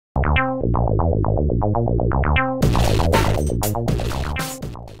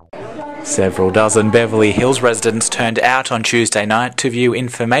Several dozen Beverly Hills residents turned out on Tuesday night to view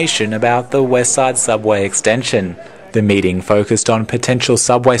information about the Westside Subway Extension. The meeting focused on potential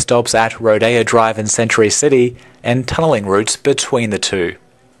subway stops at Rodeo Drive and Century City and tunnelling routes between the two.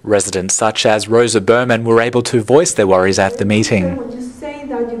 Residents such as Rosa Berman were able to voice their worries at the meeting. When you say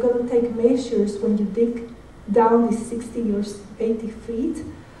that you're going to take measures when you dig down these 60 or 80 feet,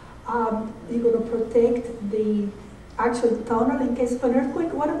 you're going to protect the actual tunnel in case of an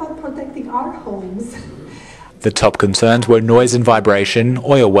earthquake. What about protecting our homes? The top concerns were noise and vibration,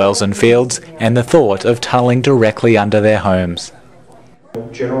 oil wells and fields, and the thought of tunnelling directly under their homes.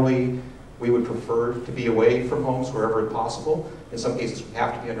 Generally, we would prefer to be away from homes wherever possible. In some cases, we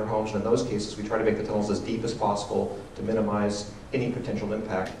have to be under homes, and in those cases, we try to make the tunnels as deep as possible to minimize any potential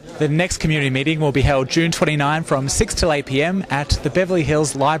impact. The next community meeting will be held June 29 from 6 till 8 p.m. at the Beverly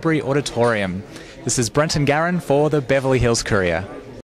Hills Library Auditorium. This is Brenton Garron for the Beverly Hills Courier.